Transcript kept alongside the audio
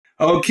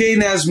Okay,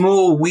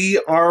 Nazmul,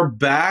 we are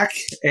back,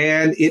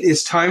 and it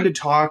is time to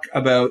talk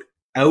about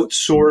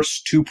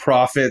outsource to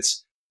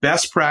profits,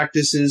 best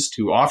practices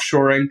to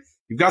offshoring.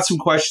 You've got some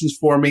questions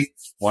for me.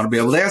 Want to be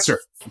able to answer.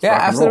 Yeah,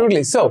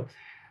 absolutely. So,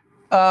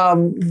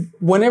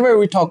 whenever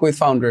we talk with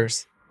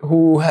founders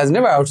who has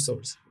never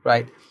outsourced,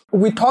 right?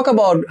 We talk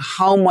about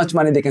how much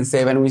money they can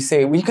save, and we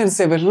say we can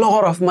save a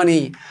lot of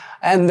money,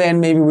 and then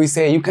maybe we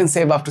say you can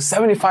save up to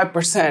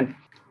 75%.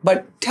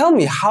 But tell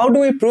me, how do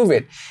we prove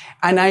it?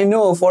 And I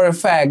know for a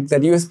fact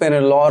that you spend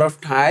a lot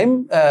of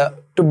time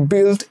to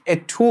build a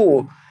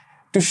tool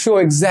to show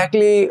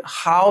exactly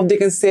how they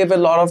can save a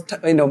lot of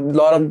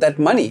that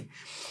money.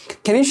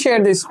 Can you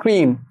share the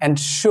screen and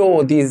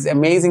show these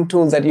amazing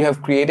tools that you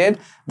have created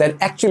that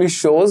actually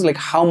shows like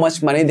how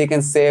much money they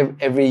can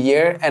save every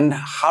year and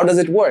how does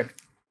it work?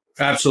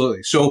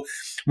 Absolutely. So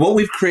what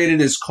we've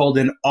created is called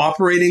an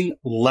operating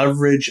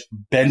leverage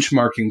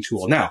benchmarking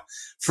tool. Now,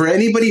 for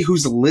anybody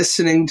who's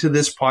listening to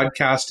this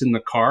podcast in the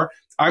car,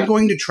 I'm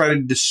going to try to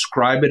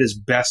describe it as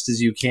best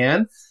as you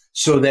can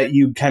so that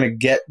you kind of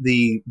get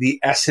the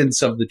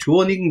essence of the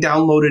tool, and you can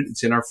download it.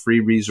 It's in our free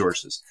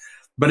resources.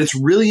 But it's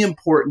really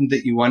important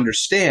that you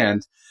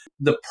understand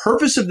the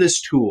purpose of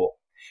this tool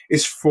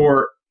is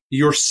for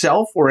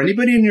yourself or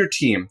anybody in your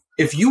team.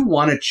 If you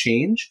want to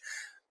change,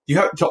 you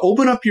have to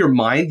open up your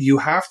mind. You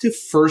have to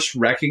first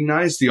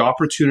recognize the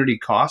opportunity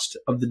cost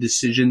of the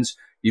decisions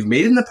you've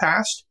made in the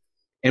past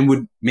and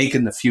would make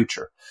in the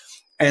future.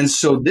 And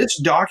so this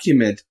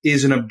document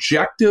is an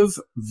objective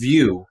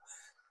view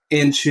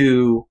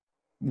into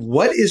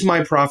what is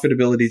my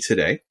profitability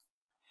today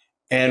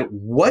and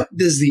what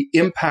does the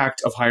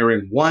impact of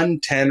hiring 1,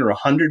 10, or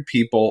 100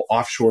 people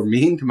offshore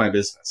mean to my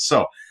business.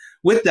 So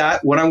with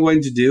that, what I'm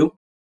going to do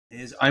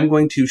is I'm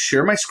going to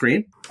share my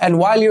screen. And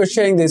while you're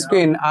sharing the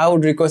screen, I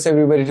would request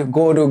everybody to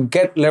go to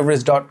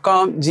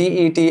getleverage.com,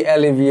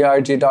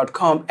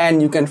 getleverg.com,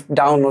 and you can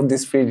download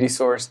this free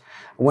resource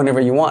whenever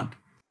you want.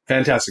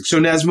 Fantastic. So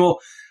Nazmul,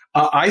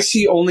 I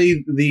see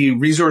only the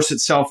resource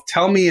itself.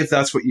 Tell me if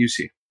that's what you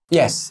see.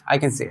 Yes, I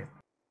can see it.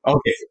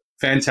 Okay,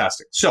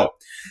 fantastic. So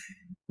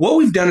what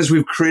we've done is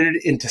we've created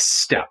it into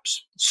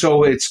steps.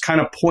 So it's kind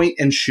of point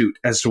and shoot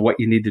as to what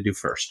you need to do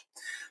first.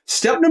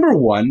 Step number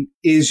 1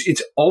 is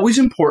it's always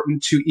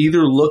important to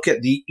either look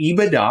at the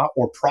EBITDA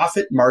or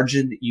profit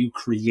margin that you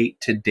create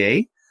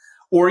today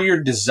or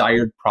your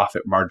desired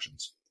profit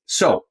margins.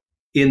 So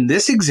in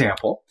this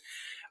example,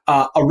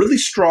 a really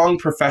strong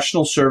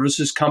professional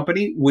services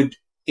company would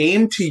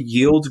aim to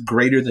yield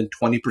greater than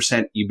 20%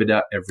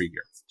 EBITDA every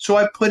year. So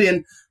I put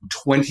in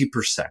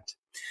 20%.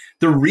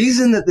 The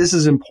reason that this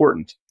is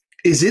important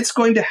is it's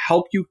going to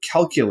help you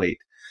calculate,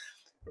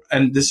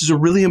 and this is a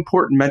really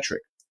important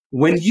metric.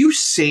 When you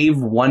save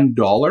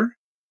 $1,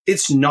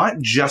 it's not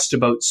just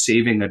about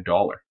saving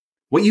 $1.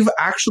 What you've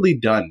actually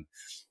done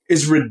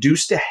is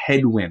reduced a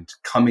headwind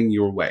coming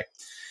your way.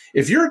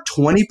 If you're a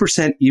 20%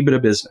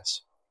 EBITDA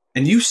business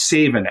and you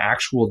save an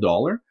actual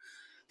dollar,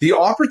 the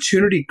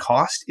opportunity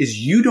cost is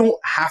you don't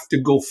have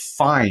to go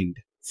find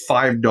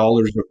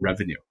 $5 of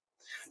revenue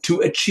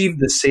to achieve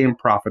the same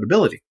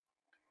profitability.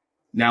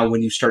 Now,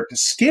 when you start to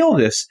scale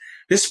this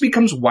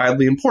becomes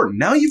wildly important.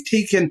 Now you've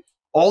taken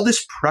all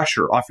this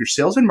pressure off your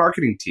sales and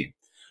marketing team,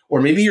 or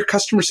maybe your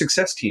customer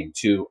success team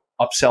to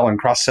upsell and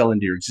cross-sell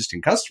into your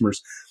existing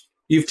customers.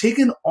 You've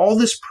taken all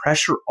this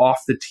pressure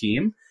off the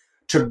team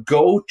to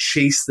go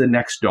chase the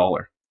next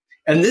dollar.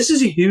 And this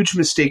is a huge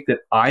mistake that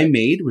I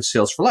made with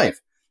Sales for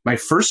Life. My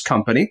first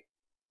company,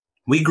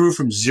 we grew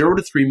from $0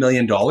 to $3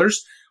 million,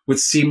 which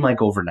seemed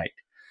like overnight.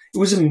 It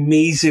was an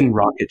amazing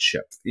rocket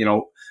ship. You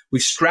know, we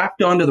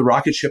strapped onto the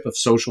rocket ship of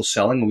social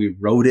selling and we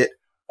rode it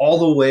all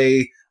the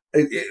way.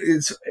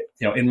 It's,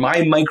 you know, in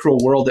my micro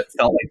world, it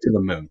felt like to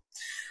the moon.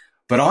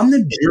 But on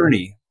the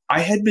journey,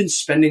 I had been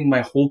spending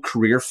my whole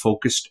career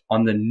focused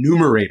on the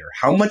numerator.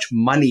 How much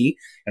money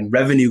and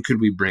revenue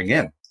could we bring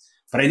in?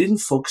 But I didn't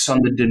focus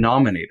on the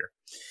denominator.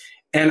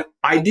 And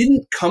I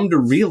didn't come to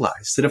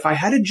realize that if I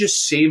had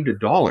just saved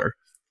 $1,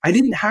 I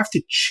didn't have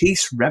to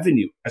chase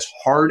revenue as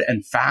hard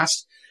and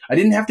fast. I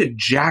didn't have to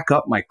jack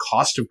up my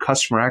cost of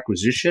customer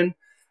acquisition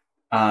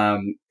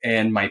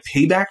and my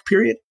payback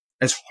period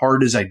as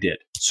hard as I did.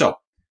 So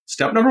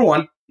step number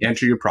 1,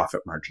 enter your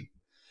profit margin.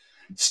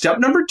 Step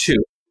number 2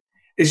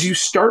 is you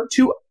start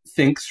to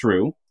think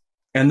through,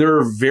 and there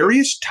are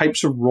various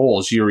types of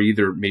roles. You're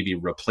either maybe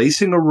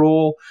replacing a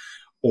role,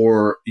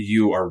 or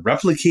you are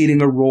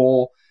replicating a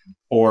role,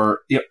 or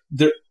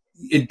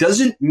it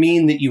doesn't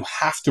mean that you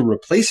have to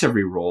replace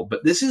every role,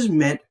 but this is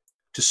meant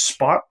to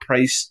spot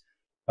price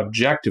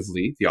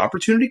objectively the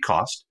opportunity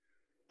cost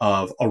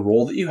of a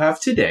role that you have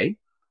today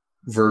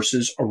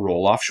versus a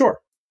role offshore.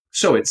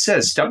 So it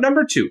says, step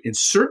number 2,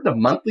 insert the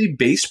monthly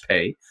base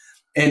pay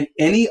and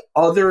any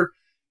other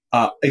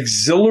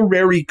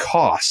auxiliary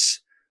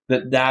costs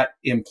that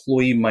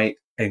employee might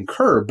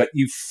incur, but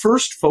you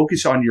first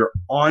focus on your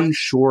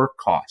onshore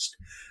cost.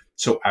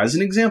 So as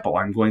an example,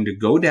 I'm going to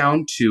go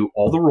down to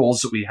all the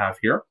roles that we have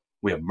here.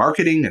 We have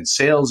marketing and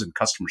sales and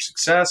customer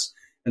success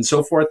and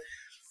so forth.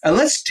 And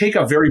let's take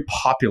a very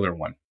popular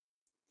one,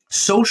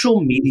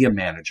 Social media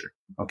manager.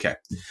 Okay.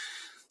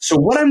 So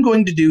what I'm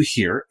going to do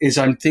here is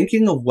I'm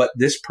thinking of what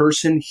this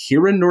person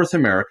here in North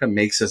America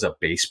makes as a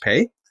base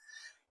pay.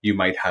 You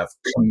might have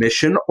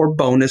commission or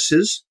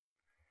bonuses.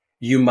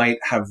 You might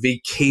have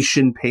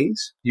vacation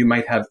pays. You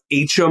might have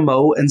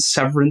HMO and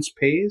severance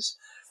pays.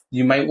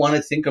 You might want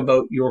to think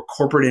about your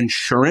corporate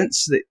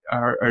insurance that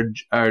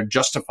are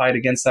justified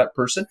against that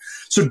person.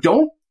 So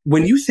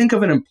when you think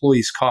of an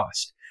employee's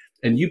cost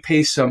and you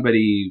pay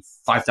somebody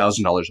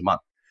 $5,000 a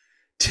month,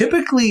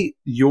 typically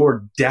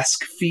your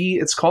desk fee,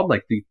 it's called,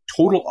 like the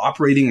total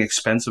operating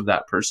expense of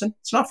that person,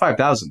 it's not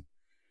 $5,000,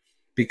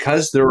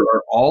 because there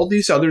are all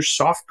these other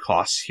soft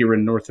costs here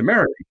in North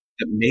America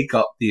that make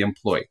up the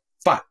employee.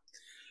 But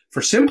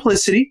for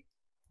simplicity,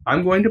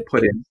 I'm going to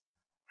put in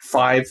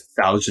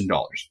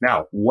 $5,000.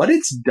 Now, what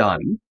it's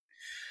done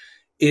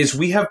is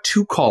we have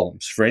two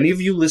columns. For any of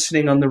you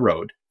listening on the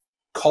road,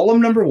 column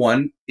number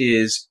one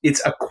is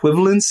its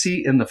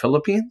equivalency in the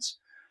Philippines,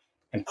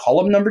 and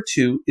column number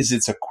two is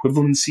its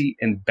equivalency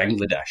in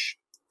Bangladesh.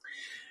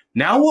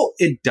 Now, what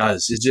it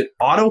does is it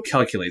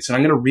auto-calculates, and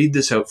I'm going to read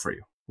this out for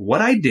you.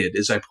 What I did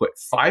is I put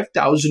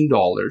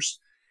 $5,000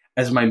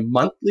 as my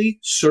monthly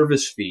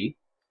service fee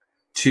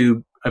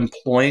to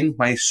employing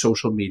my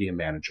social media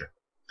manager.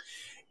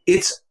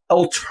 Its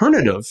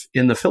alternative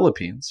in the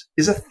Philippines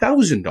is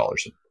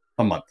 $1,000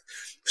 a month.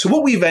 So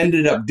what we've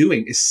ended up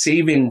doing is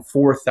saving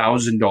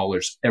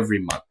 $4,000 every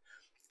month.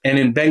 And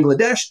in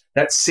Bangladesh,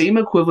 that same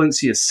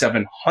equivalency is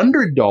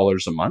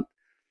 $700 a month.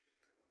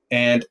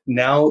 And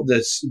now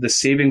the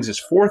savings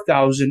is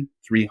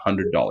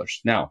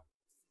 $4,300. Now,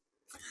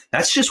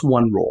 that's just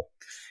one role.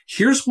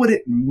 Here's what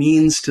it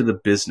means to the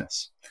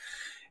business.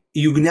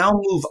 You now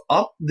move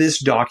up this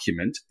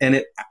document,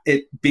 and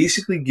it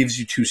basically gives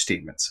you two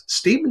statements.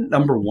 Statement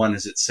number one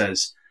is it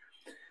says,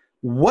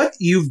 what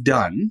you've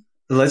done,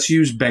 let's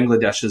use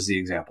Bangladesh as the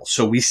example.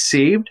 So we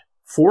saved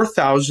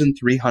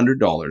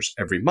 $4,300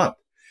 every month.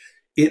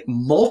 It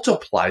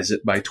multiplies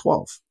it by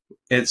 12.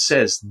 It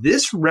says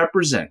this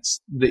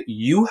represents that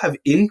you have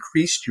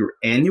increased your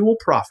annual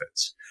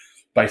profits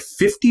by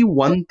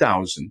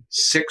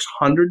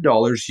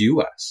 $51,600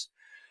 US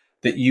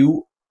that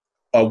you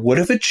would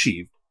have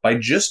achieved by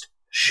just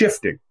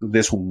shifting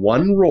this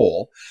one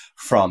role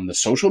from the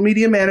social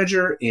media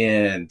manager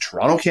in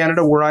Toronto,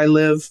 Canada, where I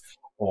live,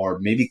 or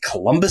maybe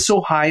Columbus,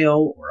 Ohio,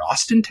 or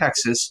Austin,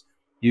 Texas.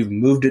 You've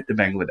moved it to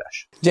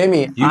Bangladesh.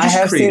 Jamie, I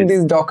have seen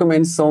these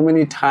documents so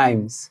many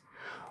times,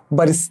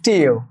 but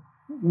still,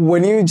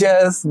 when you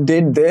just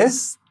did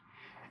this,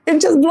 it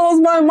just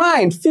blows my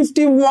mind.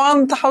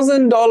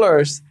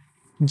 $51,000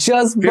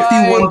 just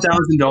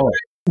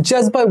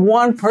by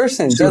one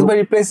person, just by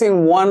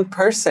replacing one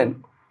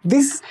person.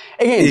 This,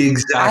 again,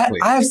 exactly.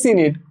 I have seen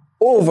it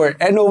over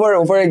and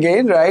over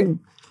again, right?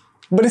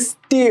 But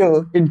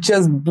still, it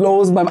just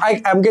blows my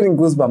mind. I'm getting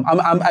goosebumps.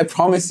 I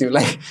promise you.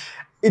 Like,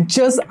 it's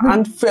just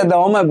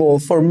unfathomable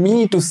for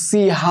me to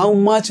see how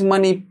much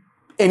money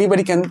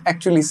anybody can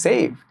actually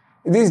save.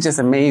 This is just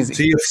amazing.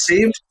 So you've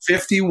saved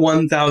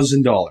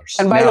 $51,000.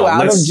 And by the way,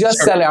 out of just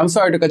salary, I'm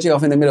sorry to cut you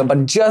off in the middle,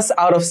 but just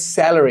out of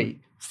salary,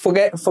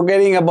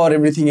 forgetting about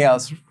everything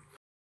else.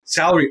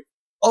 Salary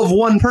of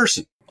one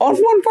person. Of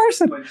one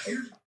person.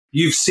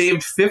 You've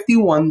saved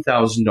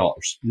 $51,000.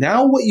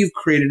 Now what you've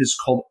created is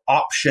called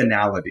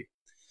optionality.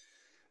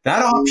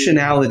 That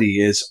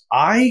optionality is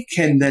I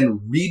can then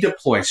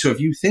redeploy. So if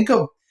you think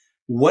of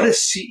what a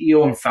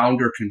CEO and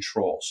founder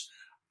controls,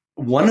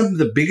 one of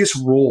the biggest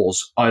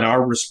roles on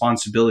our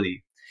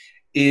responsibility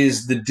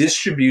is the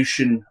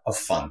distribution of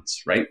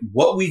funds, right?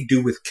 What we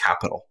do with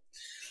capital.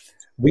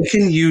 We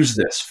can use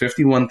this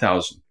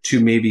 51,000 to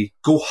maybe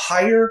go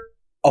hire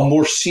a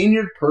more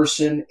senior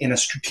person in a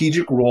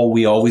strategic role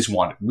we always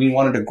wanted. We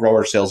wanted to grow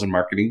our sales and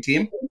marketing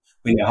team.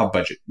 We now have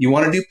budget. You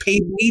want to do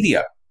paid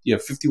media. You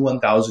have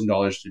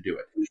 $51,000 to do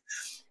it.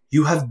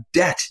 You have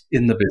debt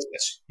in the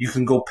business. You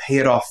can go pay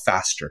it off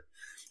faster.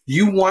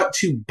 You want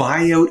to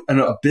buy out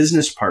a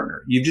business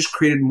partner. You've just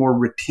created more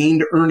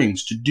retained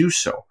earnings to do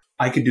so.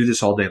 I could do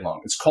this all day long.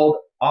 It's called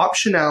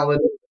optionality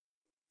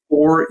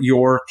for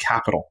your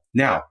capital.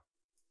 Now,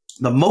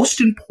 the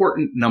most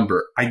important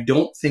number, I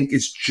don't think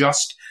is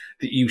just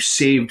that you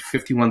saved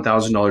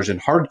 $51,000 in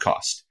hard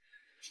cost.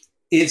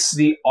 It's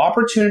the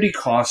opportunity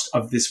cost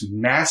of this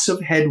massive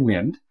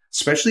headwind,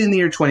 especially in the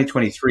year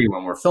 2023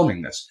 when we're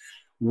filming this.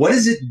 What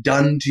has it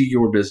done to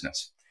your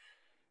business?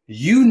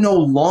 You no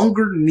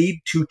longer need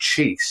to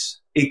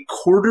chase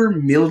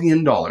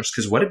 $250,000,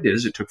 because what it did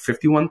is it took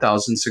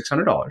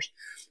 $51,600,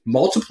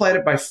 multiplied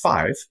it by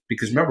 5,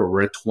 because remember,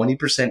 we're a 20%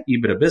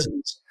 EBITDA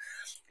business,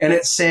 and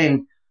it's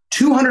saying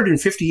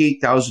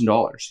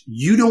 $258,000.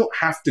 You don't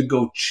have to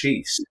go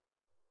chase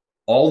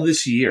all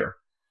this year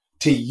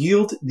to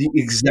yield the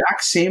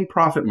exact same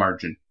profit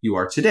margin you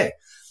are today.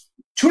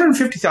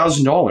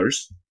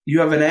 $250,000,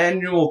 you have an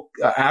annual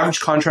average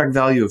contract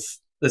value of,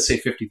 let's say,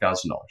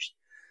 $50,000.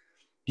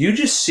 You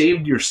just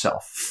saved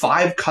yourself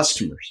 5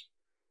 customers.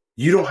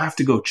 You don't have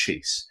to go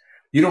chase.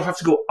 You don't have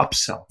to go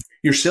upsell.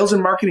 Your sales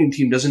and marketing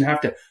team doesn't have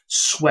to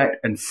sweat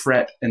and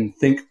fret and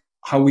think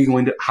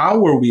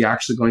how are we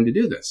actually going to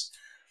do this?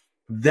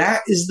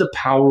 That is the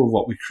power of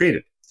what we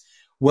created.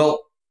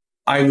 Well,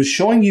 I was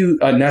showing you,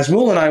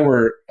 Nazmul and I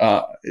were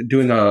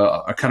doing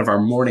a kind of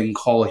our morning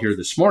call here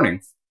this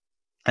morning,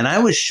 and I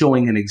was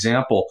showing an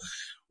example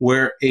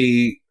where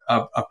a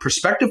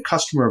prospective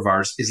customer of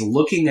ours is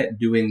looking at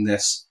doing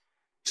this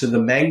to the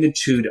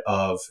magnitude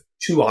of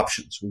two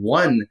options: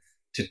 one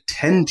to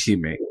 10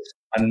 teammates,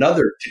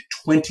 another to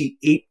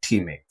 28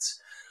 teammates.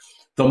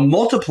 The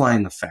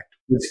multiplying effect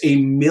was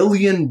 $1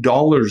 million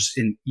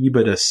in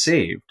EBITDA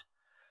saved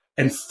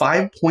and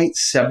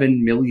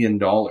 $5.7 million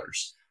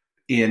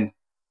in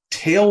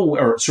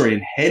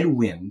in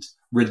headwind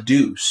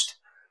reduced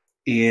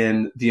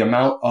in the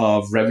amount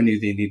of revenue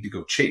they need to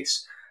go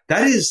chase.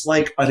 That is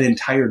like an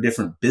entire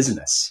different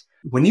business.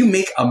 When you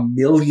make $1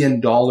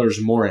 million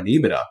more in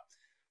EBITDA,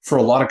 for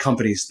a lot of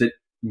companies that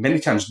many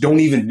times don't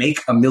even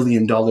make $1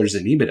 million in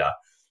EBITDA,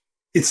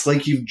 it's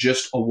like you've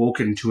just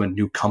awoken to a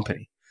new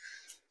company.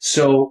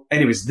 So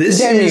anyways,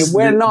 Here's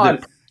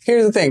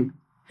the thing.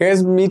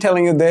 Here's me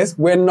telling you this.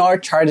 We're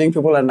not charging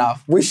people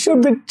enough. We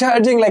should be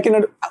charging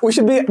this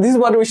is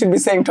what we should be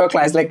saying to our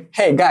clients. Like,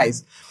 hey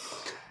guys,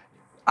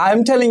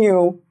 I'm telling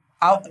you,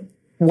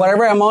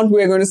 whatever amount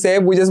we're going to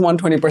save, we just want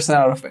 20%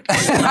 out of it.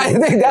 I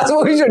think that's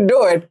what we should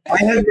do it.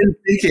 I have been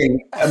thinking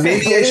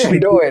maybe I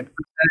should do it.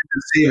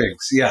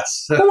 Savings,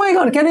 yes. Oh my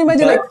God, can you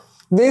imagine?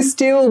 They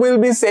still will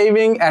be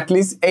saving at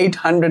least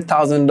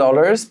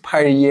 $800,000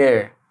 per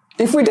year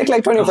if we take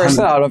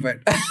 20% out of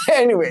it.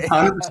 Anyway.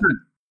 100%.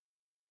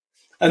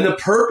 And the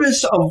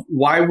purpose of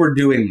why we're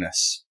doing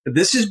this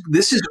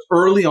is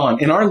early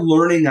on in our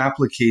learning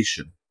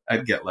application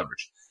at Get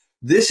Leverage.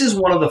 This is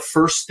one of the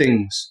first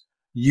things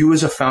you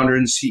as a founder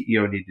and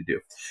CEO need to do,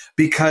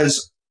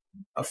 because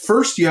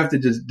first you have to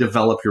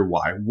develop your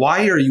why.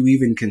 Why are you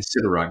even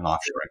considering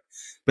offshoring?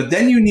 But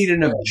then you need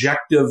an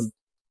objective,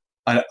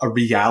 a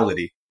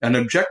reality, an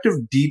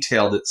objective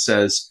detail that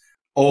says,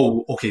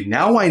 oh, okay,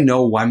 now I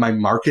know why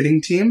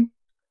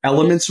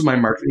elements of my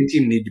marketing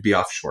team need to be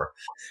offshore,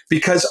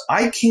 because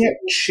I can't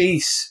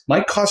chase.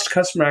 My cost of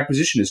customer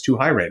acquisition is too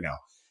high right now.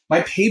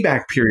 My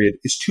payback period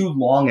is too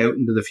long out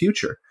into the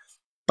future.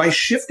 By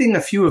shifting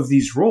a few of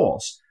these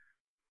roles,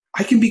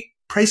 I can be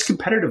price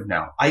competitive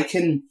now. I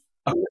can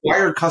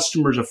acquire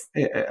customers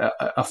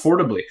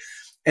affordably.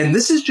 And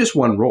this is just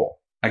one role.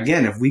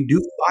 Again, if we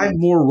do 5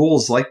 more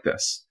roles like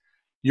this,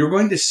 you're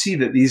going to see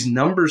that these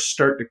numbers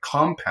start to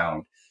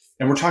compound,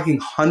 and we're talking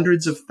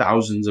hundreds of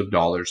thousands of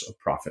dollars of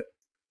profit.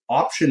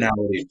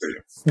 Optionality for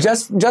you.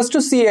 Just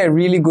to see a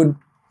really good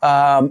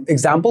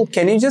example,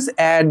 can you just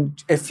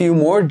add a few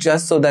more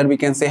just so that we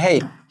can say,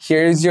 hey,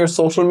 here's your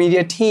social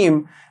media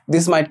team.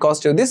 This might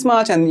cost you this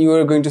much, and you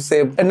are going to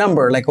save a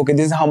number. Like, okay,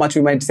 this is how much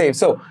we might save.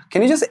 So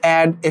can you just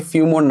add a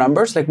few more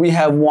numbers? Like, we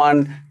have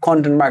one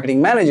content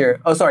marketing manager.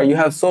 Oh, sorry, you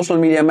have social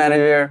media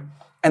manager.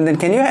 And then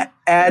can you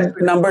add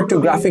number to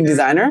graphic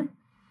designer?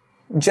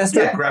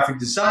 Graphic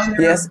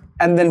designer. Yes,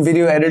 and then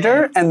video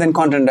editor, and then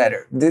content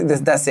editor.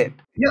 That's it.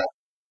 Yeah.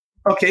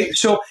 Okay,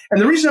 so, and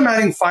the reason I'm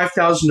adding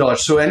 $5,000,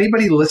 so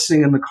anybody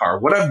listening in the car,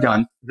 what I've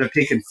done is I've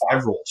taken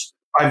 5 roles,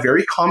 5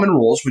 very common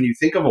roles when you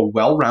think of a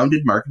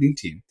well-rounded marketing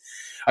team.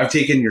 I've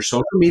taken your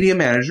social media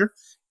manager,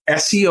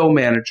 SEO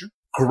manager,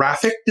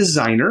 graphic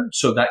designer.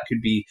 So that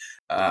could be,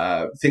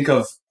 think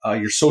of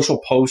your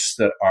social posts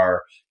that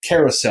are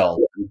carousel,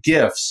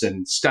 GIFs,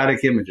 and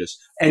static images,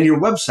 and your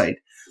website.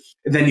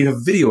 And then you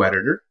have video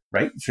editor,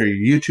 right, for your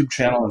YouTube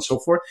channel and so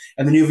forth.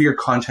 And then you have your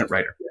content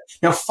writer.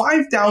 Now,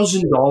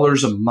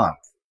 $5,000 a month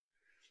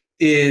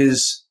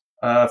is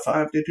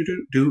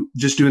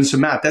just doing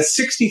some math. That's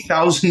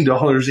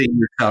 $60,000 a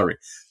year salary.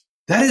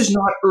 That is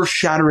not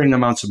earth-shattering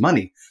amounts of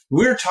money.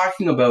 We're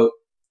talking about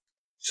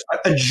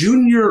a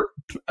junior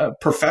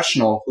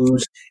professional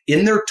who's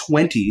in their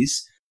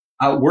 20s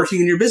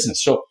working in your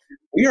business. So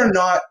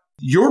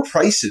your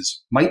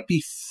prices might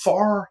be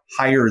far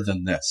higher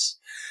than this.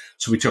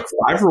 So we took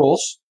 5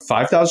 roles,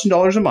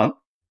 $5,000 a month,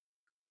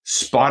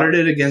 spotted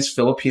it against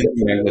Philippines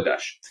and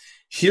Bangladesh.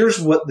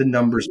 Here's what the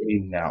numbers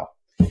mean now.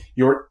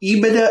 Your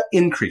EBITDA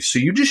increase. So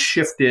you just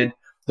shifted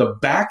the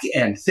back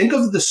end. Think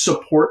of the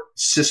support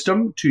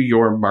system to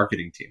your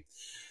marketing team.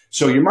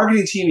 So your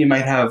marketing team, you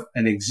might have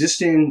an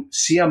existing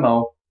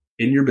CMO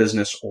in your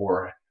business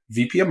or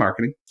VP of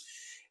marketing,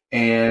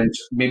 and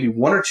maybe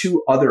 1 or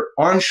 2 other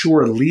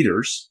onshore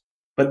leaders,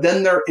 but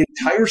then their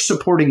entire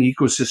supporting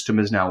ecosystem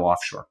is now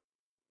offshore.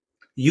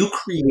 You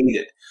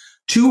created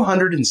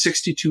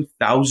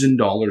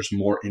 $262,000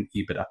 more in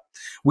EBITDA.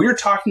 We're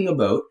talking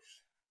about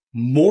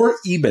more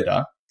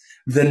EBITDA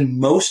than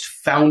most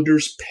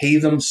founders pay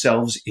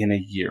themselves in a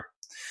year.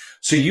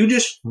 So you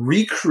just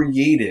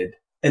recreated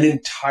an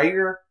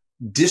entire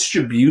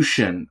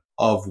distribution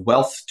of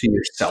wealth to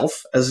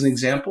yourself, as an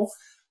example,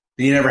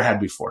 that you never had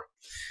before.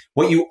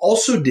 What you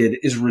also did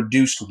is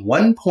reduced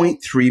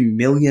 $1.3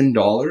 million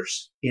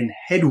in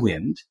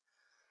headwind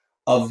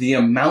of the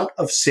amount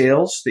of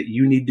sales that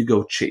you need to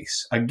go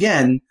chase.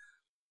 Again,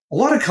 a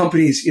lot of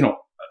companies,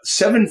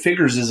 7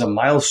 figures is a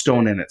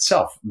milestone in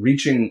itself,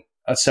 reaching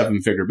a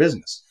 7-figure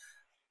business.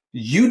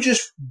 you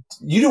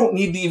don't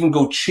need to even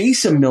go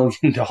chase $1 million.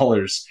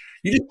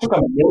 You just took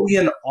 $1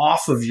 million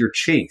off of your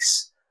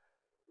chase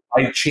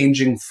by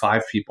changing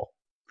 5 people.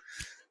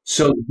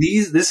 So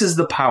this is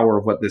the power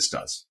of what this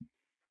does.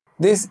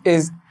 This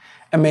is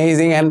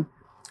amazing. And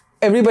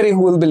everybody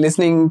who will be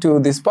listening to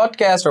this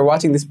podcast or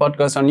watching this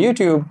podcast on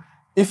YouTube,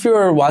 if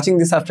you're watching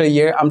this after a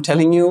year, I'm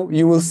telling you,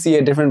 you will see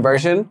a different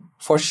version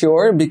for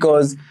sure,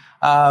 because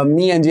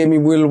me and Jamie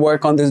will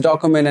work on this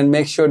document and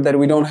make sure that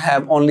we don't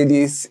have only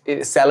this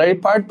salary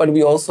part, but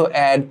we also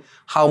add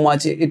how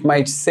much it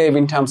might save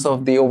in terms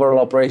of the overall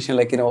operation,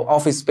 like,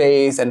 office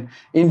space and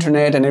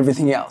internet and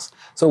everything else.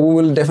 So we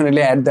will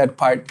definitely add that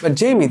part. But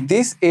Jamie,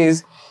 this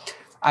is,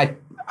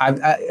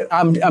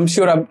 I'm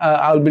sure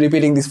I'll be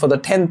repeating this for the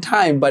 10th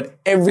time, but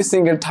every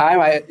single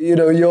time you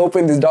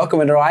open this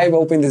document or I've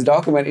opened this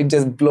document, it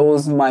just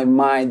blows my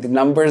mind. The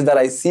numbers that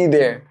I see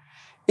there,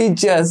 it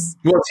just...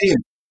 Well, team,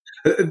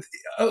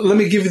 let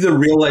me give you the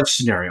real life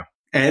scenario.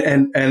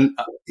 And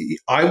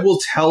I will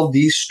tell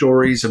these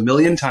stories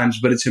 1,000,000 times,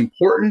 but it's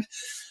important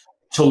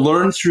to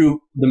learn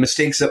through the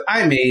mistakes that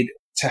I made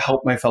to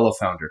help my fellow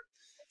founder.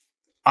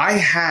 I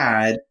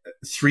had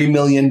 $3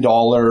 million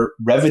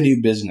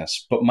revenue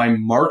business, but my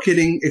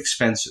marketing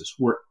expenses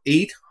were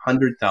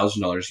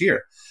 $800,000 a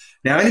year.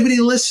 Now, anybody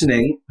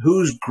listening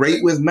who's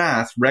great with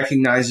math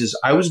recognizes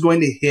I was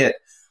going to hit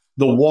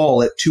the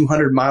wall at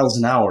 200 miles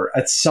an hour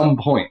at some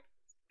point,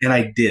 and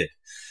I did.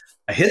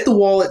 I hit the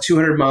wall at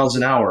 200 miles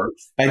an hour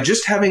by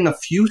just having a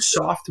few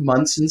soft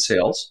months in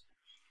sales.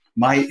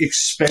 My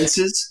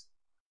expenses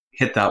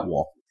hit that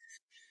wall.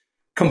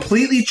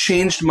 Completely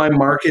changed my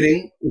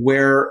marketing,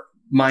 where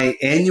my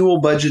annual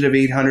budget of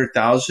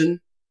 800,000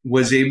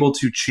 was able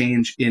to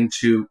change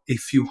into a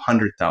few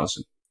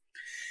 $100,000.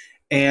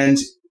 And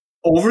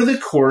over the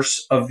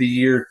course of the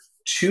year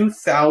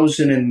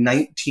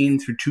 2019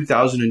 through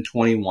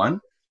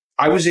 2021,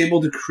 I was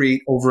able to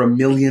create over $1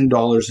 million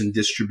in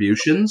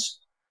distributions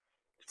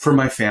for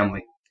my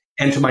family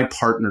and to my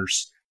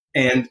partners,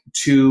 and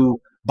to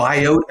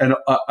buy out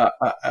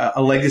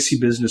a legacy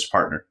business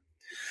partner.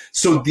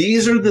 So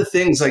these are the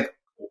things, like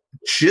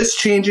just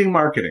changing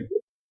marketing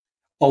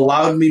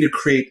allowed me to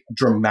create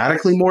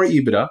dramatically more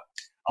EBITDA,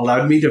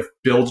 allowed me to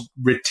build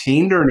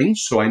retained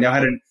earnings. So I now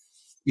had an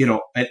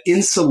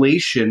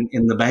insulation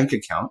in the bank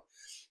account.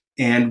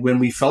 And when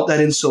we felt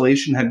that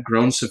insulation had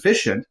grown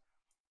sufficient,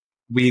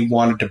 we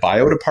wanted to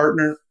buy out a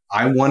partner.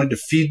 I wanted to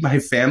feed my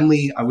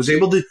family. I was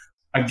able to,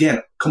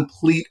 again,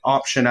 complete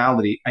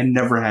optionality I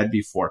never had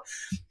before.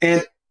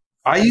 And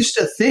I used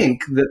to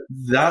think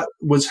that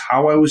was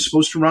how I was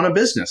supposed to run a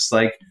business,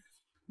 like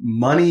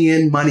money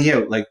in, money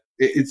out. Like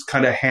it's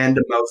kind of hand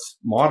to mouth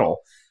model.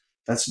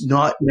 That's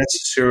not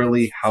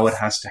necessarily how it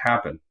has to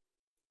happen.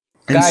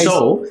 And Guys,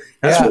 so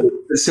that's what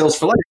the Sales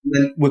for Life. And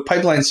then with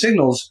Pipeline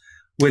Signals,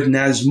 with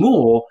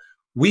Nazmul,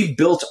 we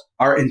built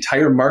our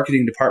entire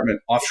marketing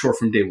department offshore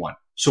from day one,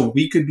 so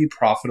we could be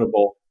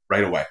profitable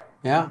right away.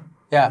 Yeah.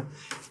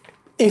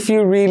 If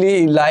you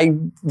really like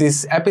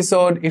this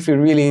episode, if you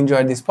really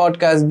enjoyed this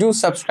podcast, do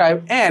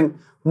subscribe, and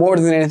more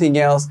than anything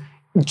else,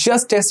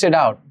 just test it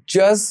out.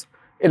 Just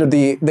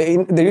the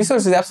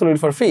resource is absolutely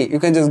for free. You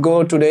can just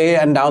go today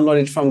and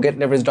download it from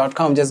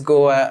getleverage.com. Just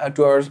go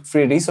to our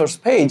free resource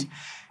page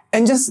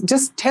and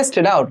just test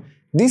it out.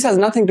 This has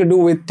nothing to do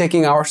with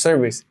taking our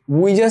service.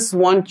 We just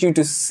want you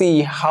to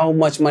see how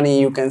much money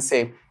you can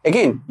save.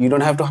 Again, you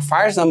don't have to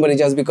fire somebody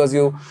just because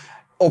you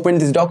opened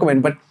this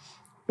document. But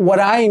what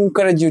I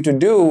encourage you to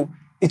do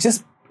is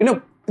just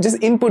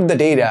input the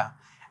data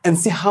and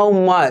see how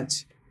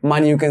much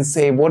money you can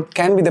save, what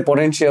can be the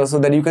potential, so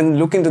that you can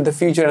look into the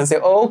future and say,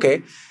 oh,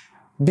 okay,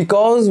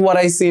 because what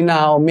I see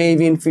now,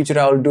 maybe in future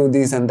I'll do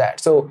this and that.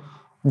 So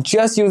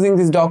just using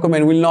this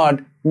document will not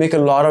make a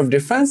lot of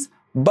difference,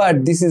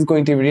 but this is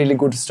going to be really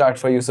good start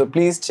for you. So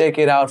please check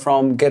it out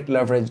from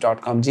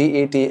getleverage.com,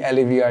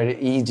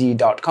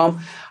 getlevereg.com.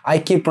 I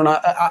keep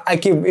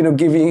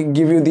give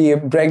you the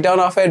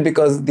breakdown of it,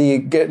 because the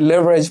get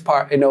leverage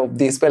part,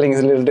 the spelling is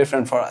a little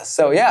different for us.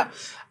 So yeah,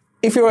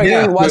 if you're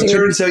again watching, it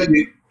turns out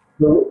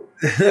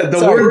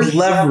the word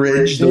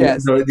leverage,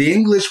 the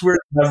English word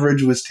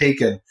leverage was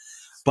taken,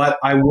 but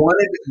I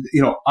wanted,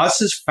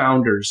 us as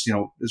founders, this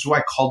is why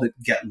I called it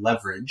Get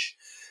Leverage,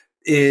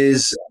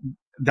 is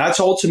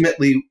that's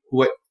ultimately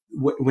what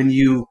when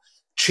you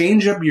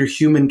change up your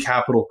human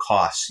capital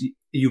costs,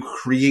 you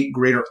create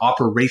greater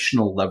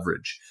operational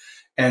leverage.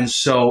 And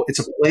so it's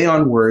a play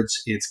on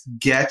words. It's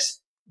Get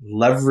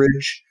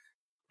Leverage,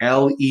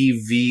 leverg.com.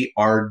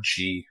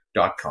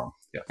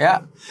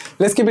 Yeah.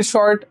 Let's keep it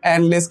short,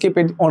 and let's keep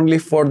it only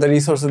for the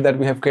resources that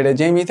we have created.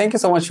 Jamie, thank you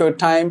so much for your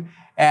time,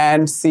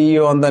 and see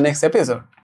you on the next episode.